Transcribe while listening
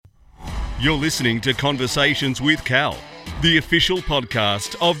You're listening to Conversations with Cal, the official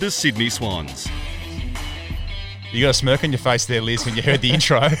podcast of the Sydney Swans. You got a smirk on your face there, Liz, when you heard the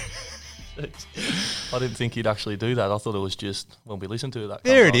intro. I didn't think he'd actually do that. I thought it was just when we listened to that.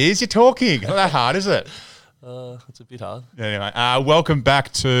 There it is. You're talking. Not that hard, is it? It's a bit hard. Anyway, welcome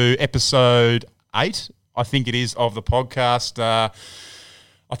back to episode 8, I think it is, of the podcast.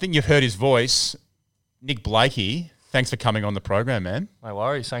 I think you've heard his voice. Nick Blakey, thanks for coming on the program, man. No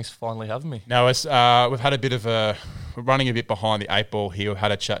worries. Thanks for finally having me. Now, we've had a bit of we're running a bit behind the 8 ball here. We've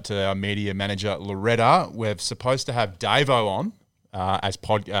had a chat to our media manager, Loretta. We're supposed to have Davo on as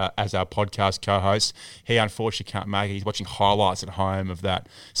our podcast co-host. He unfortunately can't make it. He's watching highlights at home of that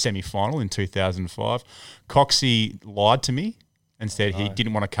semi-final in 2005. Coxie lied to me and said he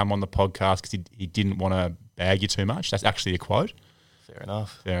didn't want to come on the podcast because he didn't want to bag you too much. That's actually a quote. Fair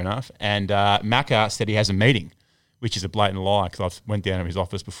enough. And Macca said he has a meeting, which is a blatant lie because I went down to his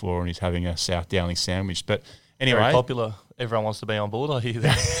office before and he's having a South Dowling sandwich. But anyway. Very popular. Everyone wants to be on board, I hear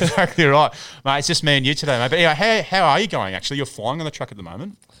that. Exactly right. Mate, it's just me and you today, mate. But anyway, how are you going, actually? You're flying on the truck at the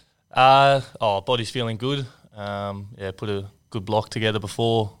moment. Body's feeling good. Put a good block together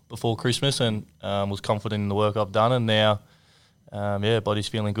before Christmas and was confident in the work I've done. And now, body's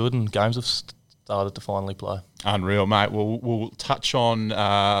feeling good and games have started to finally play. Unreal, mate. We'll touch on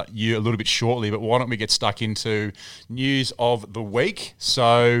you a little bit shortly, but why don't we get stuck into news of the week?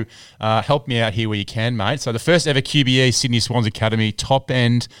 So help me out here where you can, mate. So the first ever QBE Sydney Swans Academy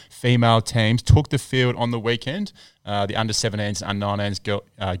top-end female teams took the field on the weekend. The under-17s and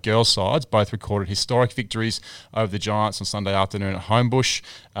under-19s girls sides both recorded historic victories over the Giants on Sunday afternoon at Homebush.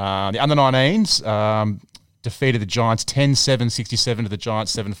 The under-19s defeated the Giants 10-7, 67 to the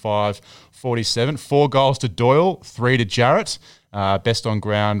Giants 7-5, 47. 4 goals to Doyle, 3 to Jarrett. Best on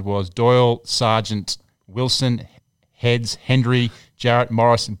ground was Doyle, Sargent, Wilson, Heads, Hendry, Jarrett,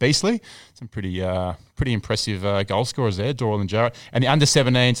 Morris and Beasley. Some pretty impressive goal scorers there, Doyle and Jarrett. And the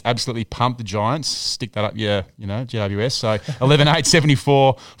under-17s absolutely pumped the Giants. Stick that up GWS. So 11-8,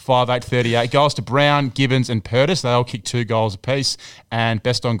 74, 5-8, 38. Goals to Brown, Gibbons and Purtis. They all kicked 2 goals apiece. And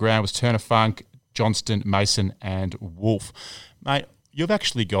best on ground was Turner Funk, Johnston, Mason and Wolf. Mate, you've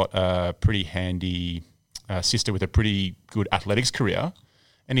actually got a pretty handy sister with a pretty good athletics career.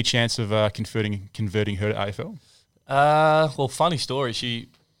 Any chance of converting her to AFL? Well, funny story.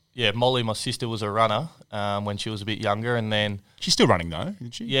 Molly, my sister, was a runner when she was a bit younger, and then she's still running though,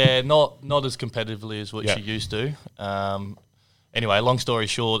 isn't she? Yeah, not as competitively as what she used to. Anyway, long story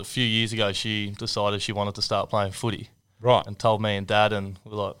short, a few years ago, she decided she wanted to start playing footy. Right. And told me and Dad, and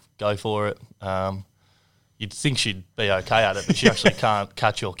we were like, go for it. You'd think she'd be okay at it, but she actually can't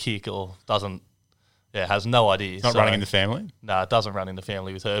catch or kick or has no idea. Not running in the family? No, it doesn't run in the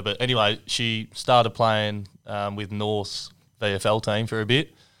family with her. But anyway, she started playing with North's VFL team for a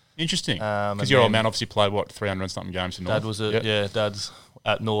bit. Interesting. Because your old man obviously played, 300 and something games for North? Dad's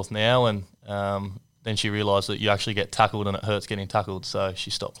at North now, and then she realised that you actually get tackled and it hurts getting tackled, so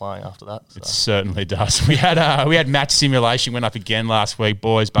she stopped playing after that. So. It certainly does. We had match simulation, went up again last week.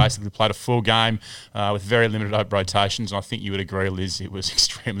 Boys basically played a full game with very limited rotations, and I think you would agree, Liz, it was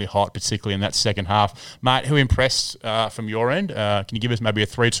extremely hot, particularly in that second half. Mate, who impressed from your end? Can you give us maybe a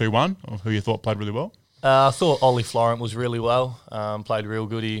 3-2-1 of who you thought played really well? I thought Ollie Florent was really well, played real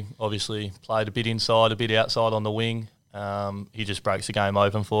good. He obviously played a bit inside, a bit outside on the wing. He just breaks the game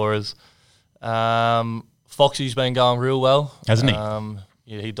open for us. Foxy's been going real well. Hasn't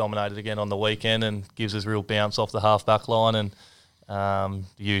he? He dominated again on the weekend and gives us real bounce off the half-back line. And the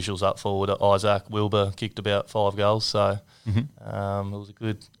usuals up forward, Isaac Wilbur kicked about 5 goals. So it was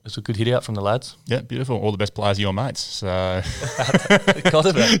a good hit out from the lads. Yeah, beautiful. All the best players are your mates. So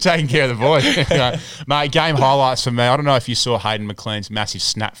taking care of the boys. Mate, game highlights for me. I don't know if you saw Hayden McLean's massive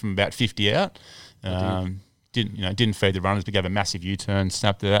snap from about 50 out. Didn't feed the runners, but gave a massive U-turn,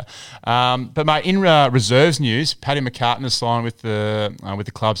 snapped it out. But mate, in reserves news, Paddy McCartan has signed with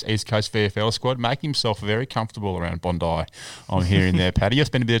the club's East Coast VFL squad, making himself very comfortable around Bondi. I'm hearing there, Paddy. You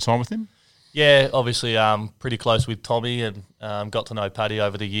spent a bit of time with him? Yeah, obviously pretty close with Tommy and got to know Paddy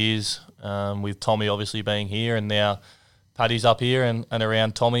over the years, with Tommy obviously being here and now Paddy's up here and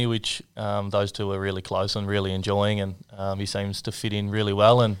around Tommy, which those two are really close and really enjoying, and he seems to fit in really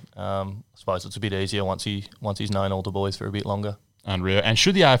well, and I suppose it's a bit easier once he's known all the boys for a bit longer. Unreal. And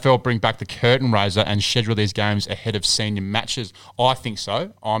should the AFL bring back the curtain raiser and schedule these games ahead of senior matches? I think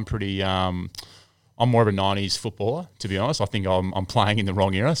so. I'm pretty... I'm more of a 90s footballer, to be honest. I think I'm playing in the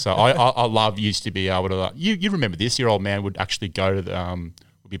wrong era. So I love used to be able to... You remember this. Your old man would actually go to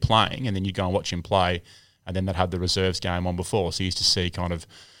would be playing, and then you'd go and watch him play, and then they'd have the reserves game on before. So you used to see kind of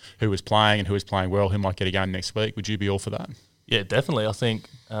who was playing and who was playing well, who might get a game next week. Would you be all for that? Yeah, definitely. I think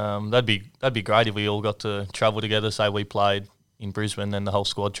that'd be great if we all got to travel together. Say we played in Brisbane, then the whole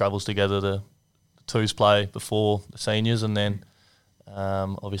squad travels together. The twos play before the seniors, and then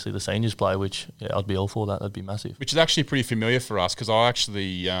obviously the seniors play. Which I'd be all for that. That'd be massive. Which is actually pretty familiar for us because I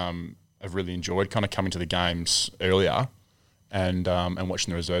actually have really enjoyed kind of coming to the games earlier and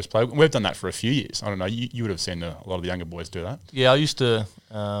watching the reserves play. We've done that for a few years. I don't know. You would have seen a lot of the younger boys do that. Yeah, I used to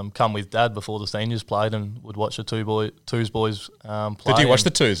come with Dad before the seniors played and would watch the twos boys play. Did you watch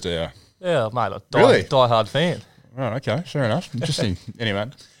the twos, do you? Yeah, mate. Really? Die-hard fan. Right, okay, fair enough. Interesting. Anyway,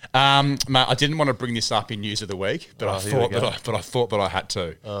 mate, I didn't want to bring this up in news of the week, but I thought that I had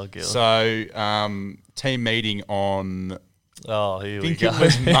to. Oh, God. So, team meeting on. Oh, here we go.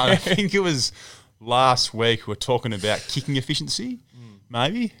 I think it was last week. We were talking about kicking efficiency,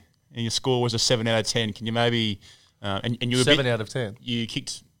 maybe, and your score was a 7 out of 10. Can you maybe? And you were 7 out of 10. You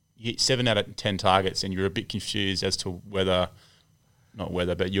hit 7 out of 10 targets, and you were a bit confused as to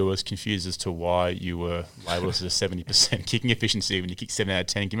but you were confused as to why you were labelled as a 70% kicking efficiency when you kicked 7 out of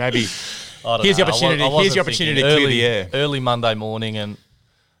 10. Can you maybe? Here's the opportunity to clear the air. Early Monday morning, and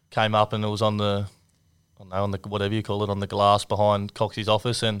came up, and it was on the whatever you call it, on the glass behind Coxie's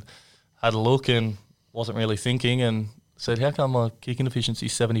office, and had a look and wasn't really thinking, and said, "How come my kicking efficiency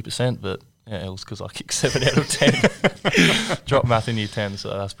is 70%?" But yeah, it was because I kicked 7 out of 10. Dropped math in year 10,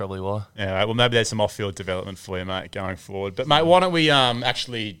 so that's probably why. Yeah, right, well, maybe there's some off-field development for you, mate, going forward. But, mate, why don't we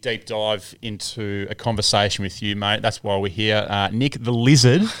actually deep dive into a conversation with you, mate? That's why we're here. Nick the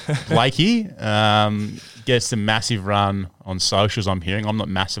Lizard, Blakey, gets a massive run on socials, I'm hearing. I'm not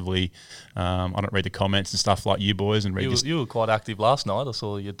massively... I don't read the comments and stuff like you boys. And you were quite active last night. I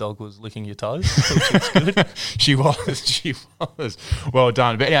saw your dog was licking your toes, which was good. She was. Well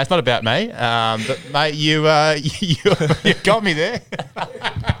done. But yeah, it's not about me. But mate, you got me there.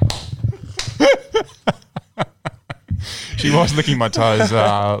 She was licking my toes,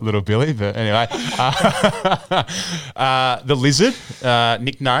 little Billy. But anyway, the Lizard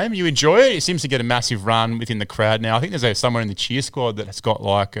nickname. You enjoy it? It seems to get a massive run within the crowd now. I think there's somewhere in the cheer squad that has got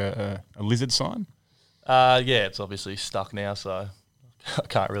like a lizard sign. Yeah, it's obviously stuck now, so I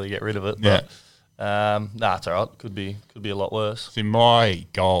can't really get rid of it. Yeah. But, it's all right. Could be a lot worse. See, my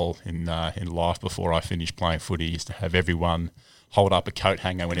goal in life before I finished playing footy is to have everyone hold up a coat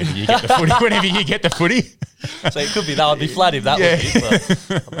hanger whenever you get the footy. Whenever you get the footy. So it could be that would be flat if that was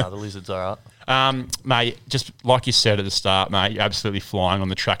it. But no, the Lizards are right. Mate, just like you said at the start, mate, you're absolutely flying on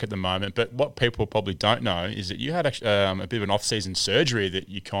the track at the moment. But what people probably don't know is that you had a bit of an off-season surgery that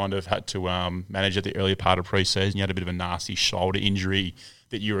you kind of had to manage at the earlier part of pre-season. You had a bit of a nasty shoulder injury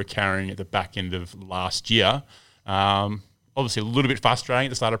that you were carrying at the back end of last year. Obviously, a little bit frustrating at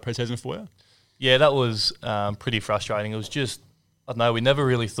the start of pre-season for you. Yeah, that was pretty frustrating. It was just, I don't know, we never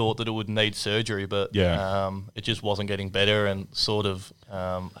really thought that it would need surgery, but it just wasn't getting better, and sort of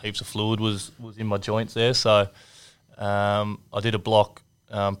heaps of fluid was in my joints there. So I did a block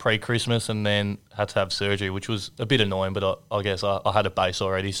pre-Christmas and then had to have surgery, which was a bit annoying, but I guess I had a base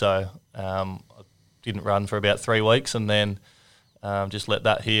already, so I didn't run for about 3 weeks, and then just let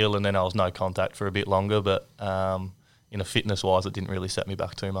that heal, and then I was no contact for a bit longer, but fitness-wise, it didn't really set me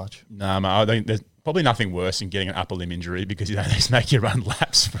back too much. No, mate, I think there's probably nothing worse than getting an upper limb injury because they just make you run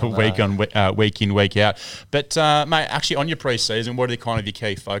laps for week in, week out. But, mate, actually on your pre-season, what are kind of your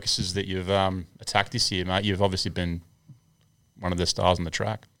key focuses that you've attacked this year, mate? You've obviously been one of the stars on the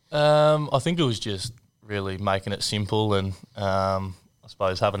track. I think it was just really making it simple and I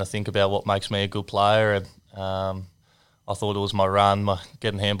suppose having to think about what makes me a good player. And I thought it was my run, my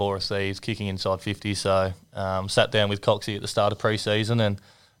getting handball receives, kicking inside 50. So sat down with Coxie at the start of pre-season and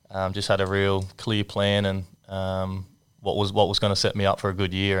just had a real clear plan and what was going to set me up for a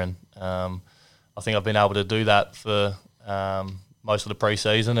good year. And I think I've been able to do that for most of the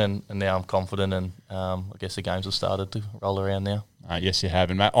pre-season, and now I'm confident, and I guess the games have started to roll around now. Yes, you have.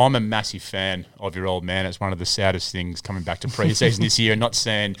 And mate, I'm a massive fan of your old man. It's one of the saddest things coming back to pre-season this year and not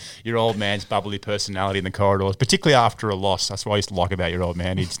seeing your old man's bubbly personality in the corridors, particularly after a loss. That's what I used to like about your old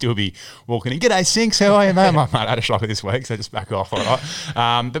man. He'd still be walking in, "G'day, Sinks, how are you, mate?" Mate, I had a shocker this week, so just back off. All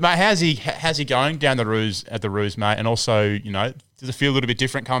right. But, mate, how's he going down the Roos, mate? And also, does it feel a little bit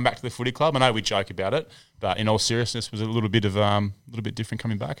different coming back to the footy club? I know we joke about it, but in all seriousness, was it a little bit different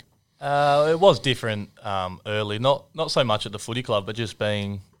coming back? It was different early, not so much at the footy club, but just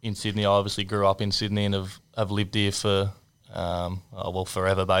being in Sydney. I obviously grew up in Sydney and have lived here for,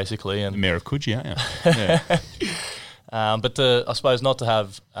 forever basically. And the mayor of Coogee, aren't you? Yeah. But I suppose not to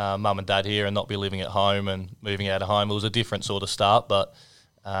have mum and dad here and not be living at home and moving out of home, it was a different sort of start, but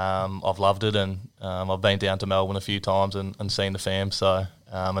I've loved it, and I've been down to Melbourne a few times and seen the fam, so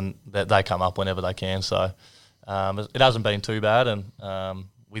and they come up whenever they can, so it hasn't been too bad. And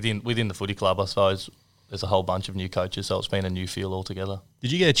within the footy club, I suppose, there's a whole bunch of new coaches, so it's been a new feel altogether.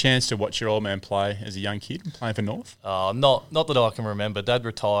 Did you get a chance to watch your old man play as a young kid playing for North? Not that I can remember. Dad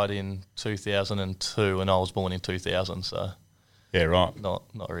retired in 2002 and I was born in 2000, so Yeah, right. not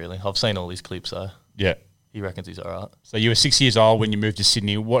really. I've seen all his clips, so Yeah. he reckons he's all right. So you were 6 years old when you moved to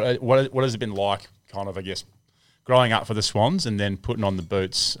Sydney. What has it been like, kind of, I guess, growing up for the Swans and then putting on the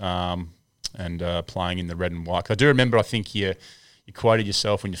boots and playing in the red and white? 'Cause I do remember, I think you quoted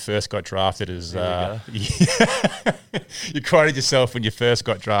yourself when you first got drafted as you quoted yourself when you first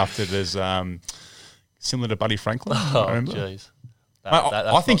got drafted as similar to Buddy Franklin. Oh, I remember. jeez.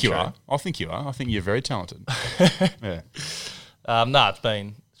 I think you are. I think you are. I think you're very talented. Yeah. No, it's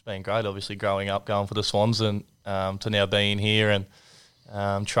been great. Obviously, growing up, going for the Swans, and to now being here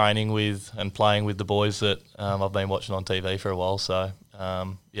and training with and playing with the boys that I've been watching on TV for a while. So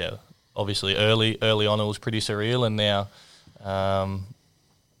yeah, obviously early on it was pretty surreal, and now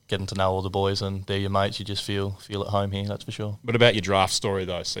getting to know all the boys and they're your mates, you just feel at home here. That's for sure. What about your draft story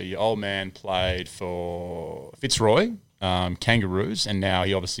though? So your old man played for Fitzroy, Kangaroos, and now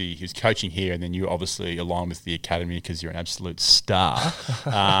he was coaching here, and then you obviously aligned with the academy because you're an absolute star.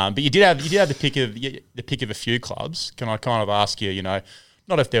 But you did have the pick of a few clubs. Can I kind of ask you, not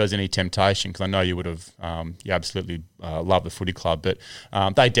if there was any temptation, because I know you would have, you absolutely love the footy club, but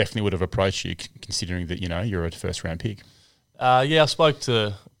they definitely would have approached you considering that you're a first round pick. Yeah, I spoke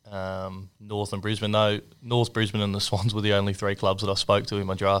to North and Brisbane. No, North, Brisbane and the Swans were the only three clubs that I spoke to in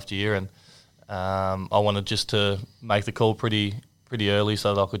my draft year, and I wanted just to make the call pretty early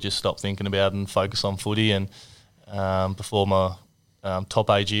so that I could just stop thinking about it and focus on footy. And before my top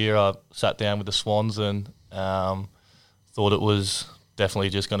age year, I sat down with the Swans and thought it was definitely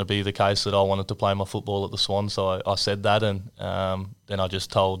just going to be the case that I wanted to play my football at the Swans. So I said that, and then I just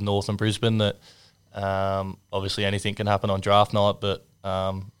told North and Brisbane that obviously anything can happen on draft night, but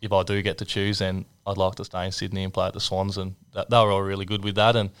if I do get to choose, then I'd like to stay in Sydney and play at the Swans, and they were all really good with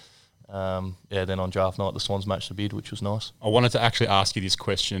that. And then on draft night, the Swans matched the bid, which was nice. I wanted to actually ask you this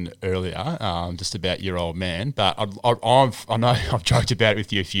question earlier, just about your old man, but I know I've joked about it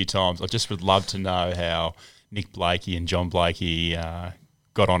with you a few times. I just would love to know how Nick Blakey and John Blakey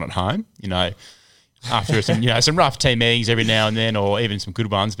got on at home. After some rough team meetings every now and then, or even some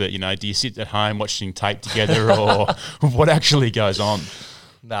good ones. But do you sit at home watching tape together, or what actually goes on?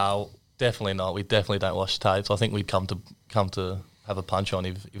 No, definitely not. We definitely don't watch tapes. I think we'd come to have a punch on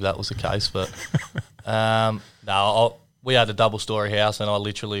if that was the case. But we had a double-story house, and I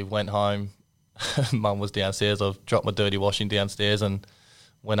literally went home. Mum was downstairs. I dropped my dirty washing downstairs and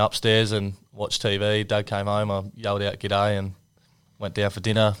went upstairs and watched TV. Dad came home. I yelled out "G'day" and went down for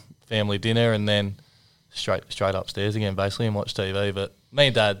dinner, family dinner, and then straight upstairs again, basically, and watch TV. But me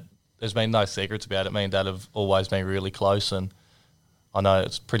and Dad, there's been no secrets about it. Me and Dad have always been really close, and I know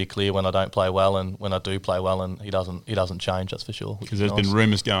it's pretty clear when I don't play well and when I do play well, and he doesn't change, that's for sure. Because there's been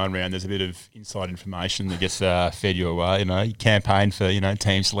rumours going around. There's a bit of inside information that gets fed you away. You campaign for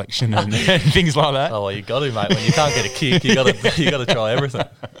team selection and things like that. Oh, well, you got to, mate. When you can't get a kick, you got to try everything.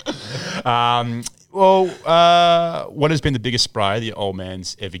 What has been the biggest spray the old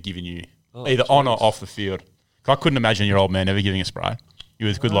man's ever given you? Either on or off the field. I couldn't imagine your old man ever giving a spray. He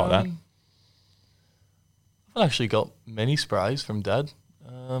was good like that. I've actually got many sprays from Dad. I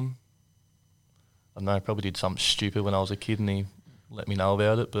don't know, I probably did something stupid when I was a kid and he let me know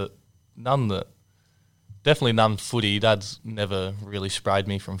about it, but definitely none footy. Dad's never really sprayed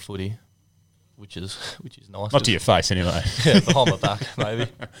me from footy, which is nice. Not to your face anyway. Yeah, behind my back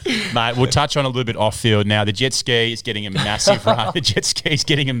maybe. Mate, we'll touch on a little bit off field now. The jet ski is getting a massive run. The jet ski is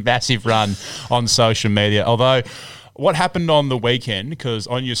getting a massive run on social media. Although, what happened on the weekend, because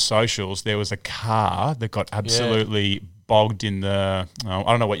on your socials there was a car that got absolutely bogged in the, I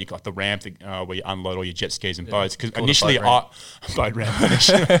don't know what you got, the ramp where you unload all your jet skis and boats. Because initially boat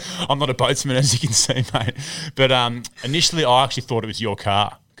ramp. I'm not a boatsman, as you can see, mate. But initially I actually thought it was your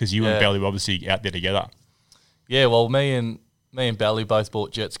car, because you and Belly were obviously out there together. Yeah, well, me and Belly both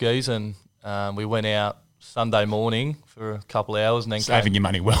bought jet skis, and we went out Sunday morning for a couple of hours, and then saving your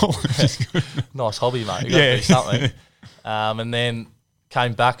money well. Nice hobby, mate. You got to do something. And then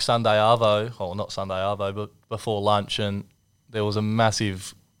came back Sunday arvo, well, not Sunday arvo, but before lunch, and there was a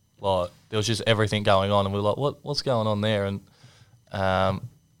massive, there was just everything going on, and we were like, what's going on there? And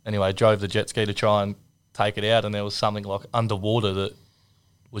anyway, drove the jet ski to try and take it out, and there was something like underwater that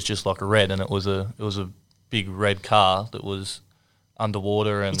was just like red, and it was a big red car that was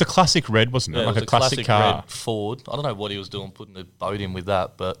underwater. And it was a classic red, wasn't it? Yeah, like it was a classic car. Red Ford. I don't know what he was doing, putting the boat in with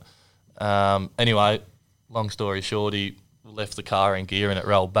that, but anyway, long story short, he left the car in gear and it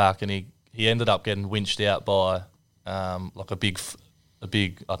rolled back, and he he ended up getting winched out by like a big I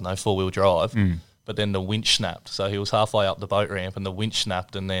don't know 4-wheel drive, but then the winch snapped. So he was halfway up the boat ramp and the winch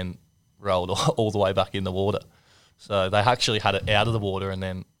snapped and then rolled all the way back in the water. So they actually had it out of the water and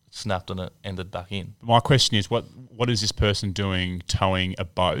then snapped and it ended back in. My question is, what is this person doing towing a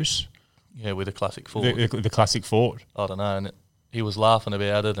boat? Yeah, with a classic Ford. The classic Ford. I don't know. And he was laughing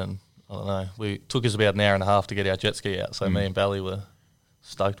about it, and I don't know. It took us about an hour and a half to get our jet ski out. So me and Bally were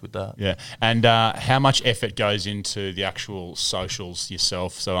stoked with that. Yeah. And how much effort goes into the actual socials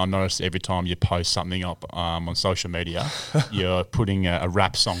yourself? So I noticed every time you post something up on social media, you're putting a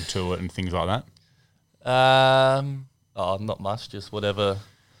rap song to it and things like that. Not much. Just whatever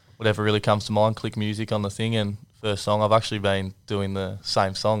really comes to mind. Click music on the thing, and first song. I've actually been doing the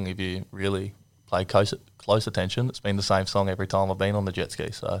same song. If you really play close attention, it's been the same song every time I've been on the jet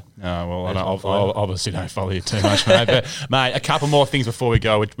ski. So, I obviously don't follow you too much, mate. But mate, a couple more things before we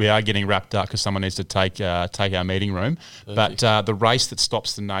go. We are getting wrapped up because someone needs to take our meeting room. Perfect. But the race that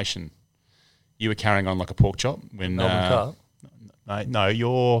stops the nation, you were carrying on like a pork chop when. Melbourne Cup? Mate, no,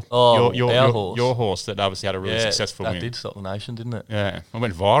 your horse that obviously had a really successful win. That did stop the nation, didn't it? Yeah, it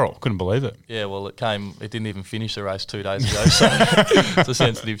went viral. Couldn't believe it. Yeah, well, it didn't even finish the race 2 days ago, so it's a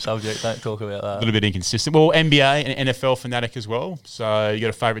sensitive subject. Don't talk about that. A little bit inconsistent. Well, NBA and NFL fanatic as well. So you got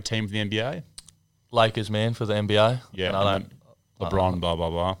a favourite team for the NBA? Lakers, man, for the NBA. Yeah, LeBron, blah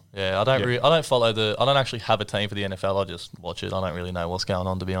blah blah. Yeah, I don't follow I don't actually have a team for the NFL. I just watch it. I don't really know what's going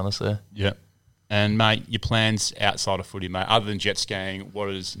on, to be honest. There. Yeah. And, mate, your plans outside of footy, mate, other than jet skiing, what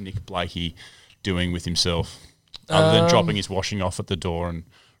is Nick Blakey doing with himself? Other than dropping his washing off at the door and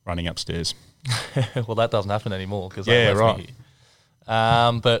running upstairs. Well, that doesn't happen anymore because right.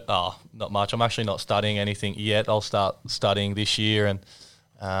 But not much. I'm actually not studying anything yet. I'll start studying this year and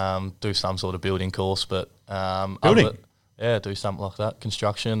do some sort of building course. But building? Do something like that,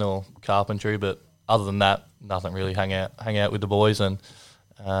 construction or carpentry. But other than that, nothing really. Hang out with the boys and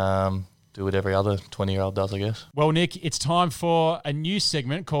do what every other 20-year-old does, I guess. Well, Nick, it's time for a new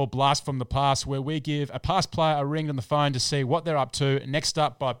segment called Blast from the Past, where we give a past player a ring on the phone to see what they're up to. Next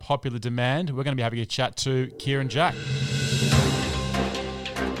up, by popular demand, we're going to be having a chat to Kieran Jack.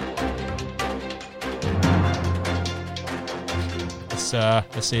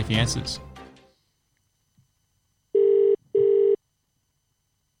 Let's see if he answers.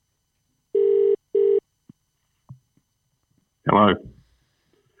 Hello.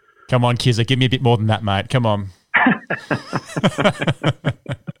 Come on, Kizza, give me a bit more than that, mate. Come on.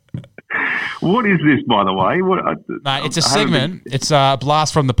 What is this, by the way? Mate, it's a segment. It's a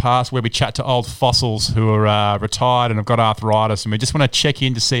blast from the past where we chat to old fossils who are retired and have got arthritis, and we just want to check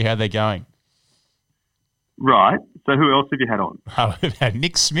in to see how they're going. Right. So who else have you had on? We've had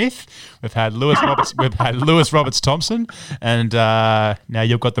Nick Smith, we've had Lewis Roberts Thompson, and now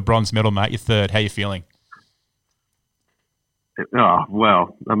you've got the bronze medal, mate. You're third. How you feeling? Oh,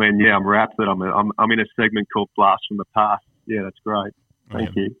 well, I mean, yeah, I'm wrapped that I'm in a segment called Blast from the Past. Yeah, that's great.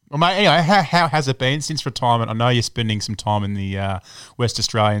 Thank you. Well, mate, anyway, how has it been since retirement? I know you're spending some time in the West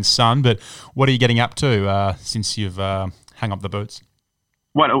Australian sun, but what are you getting up to since you've hung up the boots?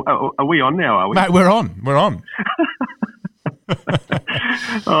 What, are we on now, are we? Mate, we're on.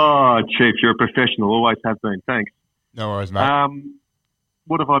 Oh, Chief, you're a professional. Always have been. Thanks. No worries, mate.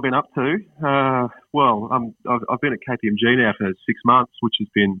 What have I been up to? Well, I've been at KPMG now for 6 months, which has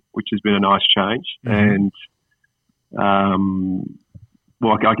been a nice change. Mm-hmm. And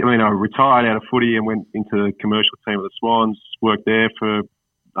I retired out of footy and went into the commercial team of the Swans. Worked there for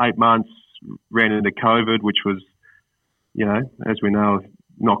 8 months. Ran into COVID, which was, as we know,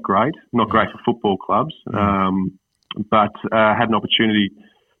 not great. Not great for football clubs. But had an opportunity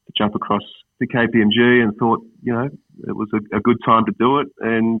to jump across to KPMG and thought, it was a good time to do it.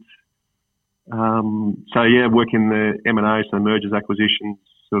 And working the M&A, so mergers, acquisitions,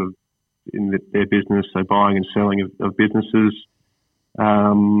 sort of in their business, so buying and selling of businesses.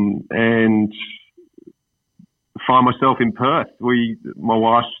 And find myself in Perth. My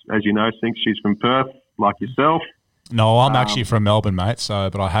wife, as you know, thinks she's from Perth, like yourself. No, I'm actually from Melbourne, mate.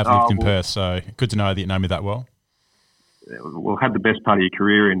 But I have lived in Perth, so good to know that you know me that well. Well, had the best part of your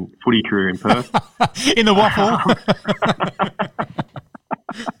footy career in Perth. In the waffle.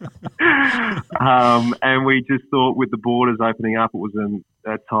 And we just thought with the borders opening up, it was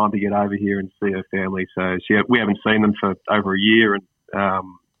a time to get over here and see her family. So we haven't seen them for over a year. And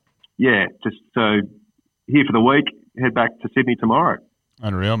just so here for the week, head back to Sydney tomorrow.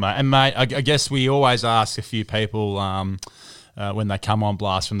 Unreal, mate. And, mate, I guess we always ask a few people when they come on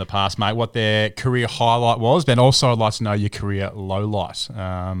Blast from the Past, mate, what their career highlight was. But also I'd like to know your career low light.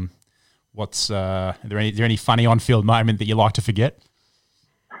 Are there any funny on-field moment that you like to forget?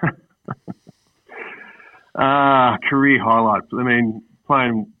 Career highlights. I mean,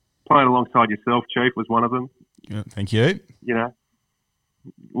 playing alongside yourself, Chief, was one of them. Yeah, thank you. You know,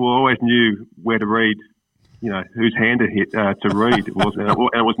 we always knew where to read. You know, whose hand to hit to read it was, and it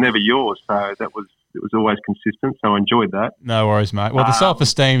was never yours. So it was always consistent. So I enjoyed that. No worries, mate. Well, the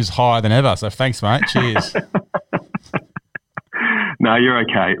self-esteem's higher than ever. So thanks, mate. Cheers. No, you're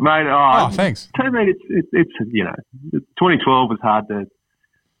okay, mate. Thanks. I mean, it's 2012 was hard to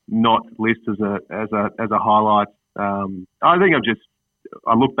not list as a highlight. I think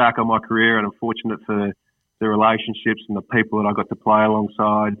I look back on my career and I'm fortunate for the relationships and the people that I got to play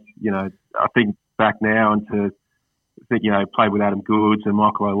alongside. You know, I think back now and played with Adam Goods and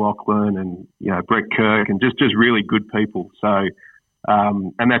Michael O'Loughlin and, you know, Brett Kirk and just really good people. So,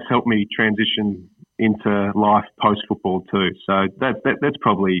 and that's helped me transition into life post football too. So that's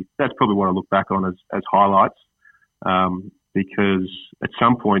probably what I look back on as highlights, because at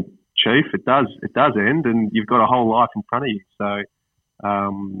some point, Chief, it does end, and you've got a whole life in front of you. So,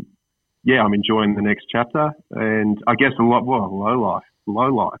 I'm enjoying the next chapter, and I guess low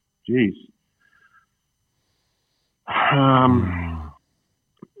life. Geez.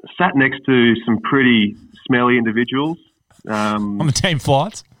 Sat next to some pretty smelly individuals on the team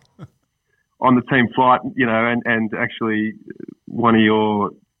flights. On the team flight, you know, and actually one of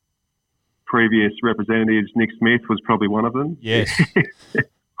your previous representatives, Nick Smith, was probably one of them. Yes.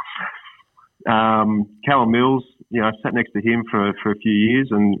 Callum Mills, you know, I sat next to him for a few years,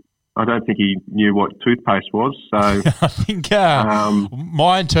 and I don't think he knew what toothpaste was. So I think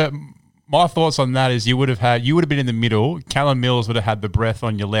my thoughts on that is you would have been in the middle. Callum Mills would have had the breath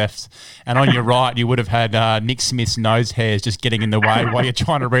on your left, and on your right you would have had Nick Smith's nose hairs just getting in the way while you're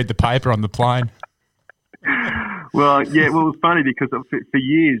trying to read the paper on the plane. Well, yeah, it was funny because for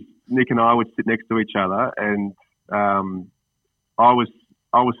years Nick and I would sit next to each other, and I was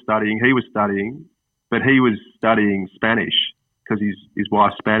studying, he was studying, but he was studying Spanish because his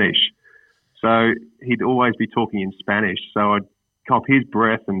wife's Spanish. So he'd always be talking in Spanish. So I'd cop his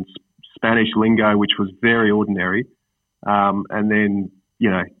breath and Spanish lingo, which was very ordinary. And then, you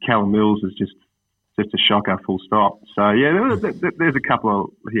know, Callum Mills is just a shocker, full stop. So, yeah, there's a couple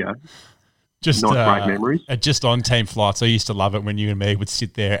of, just not great memories. Just on team flights, I used to love it when you and me would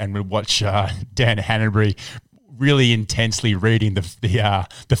sit there and we'd watch Dan Hanbury really intensely reading the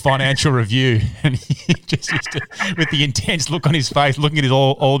financial review, and he just used to, with the intense look on his face, looking at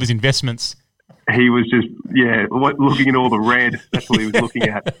all of his investments. He was just, looking at all the red. That's what he was looking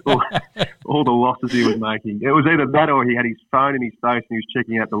at. All the losses he was making. It was either that or he had his phone in his face and he was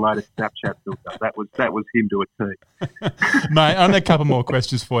checking out the latest Snapchat filter. That was him to a T. Mate, only a couple more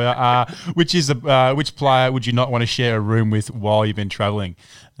questions for you. Which player would you not want to share a room with while you've been travelling?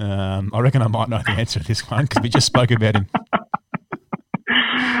 I reckon I might know the answer to this one because we just spoke about him.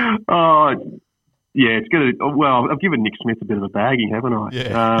 Yeah, it's good. Well, I've given Nick Smith a bit of a bagging, haven't I?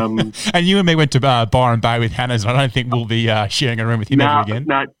 Yeah. And you and me went to Byron Bay with Hannah's, and I don't think we'll be sharing a room with him ever again.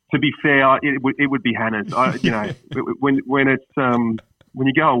 No, to be fair, it would be Hannah's. When it's when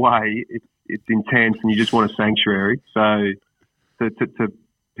you go away, it's intense, and you just want a sanctuary. So to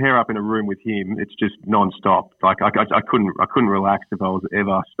pair up in a room with him, it's just non-stop. Like I couldn't relax if I was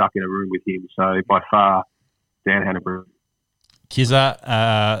ever stuck in a room with him. So by far, Dan Hanbury.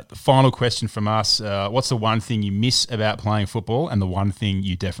 Kizza, final question from us. What's the one thing you miss about playing football and the one thing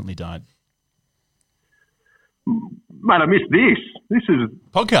you definitely don't? Mate, I miss this. This is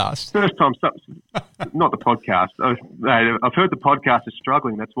podcast. First time, not the podcast. I've heard the podcast is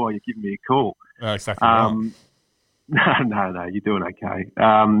struggling. That's why you're giving me a call. Oh, exactly. Right. No, you're doing okay.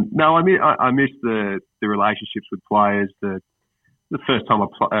 No, I miss the relationships with players. The first time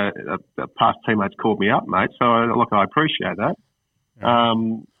a past teammates called me up, mate. So I appreciate that.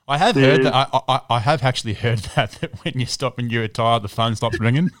 I have heard that. I have actually heard that when you retire, the phone stops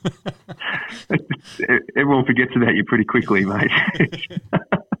ringing. Everyone forgets about you pretty quickly, mate.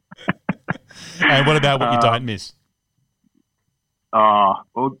 And what about what you don't miss? Well,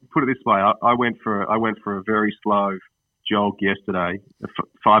 put it this way: I went for a very slow jog yesterday, a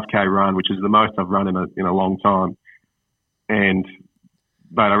 5K run, which is the most I've run in a long time, and.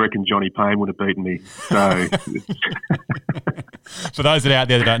 But I reckon Johnny Payne would have beaten me. So, for those that are out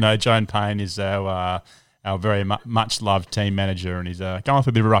there that don't know, John Payne is our very much loved team manager, and he's going through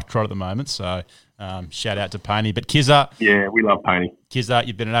a bit of a rough trot at the moment. So, shout out to Payne. But Kizza, yeah, we love Payne. Kizza,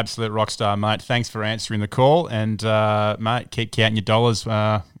 you've been an absolute rock star, mate. Thanks for answering the call, and mate, keep counting your dollars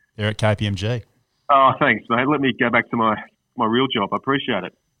there at KPMG. Oh, thanks, mate. Let me go back to my my real job. I appreciate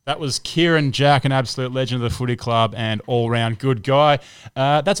it. That was Kieran Jack, an absolute legend of the footy club and all-round good guy.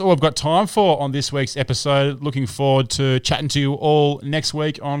 That's all I've got time for on this week's episode. Looking forward to chatting to you all next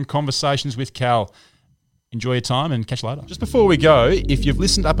week on Conversations with Cal. Enjoy your time and catch you later. Just before we go, if you've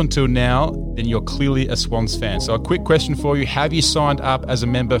listened up until now, then you're clearly a Swans fan. So a quick question for you. Have you signed up as a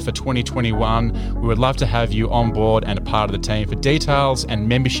member for 2021? We would love to have you on board and a part of the team. For details and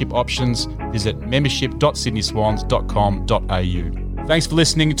membership options, visit membership.sydneyswans.com.au. Thanks for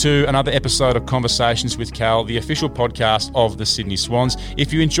listening to another episode of Conversations with Cal, the official podcast of the Sydney Swans.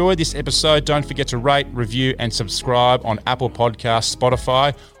 If you enjoyed this episode, don't forget to rate, review and subscribe on Apple Podcasts,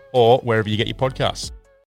 Spotify, or wherever you get your podcasts.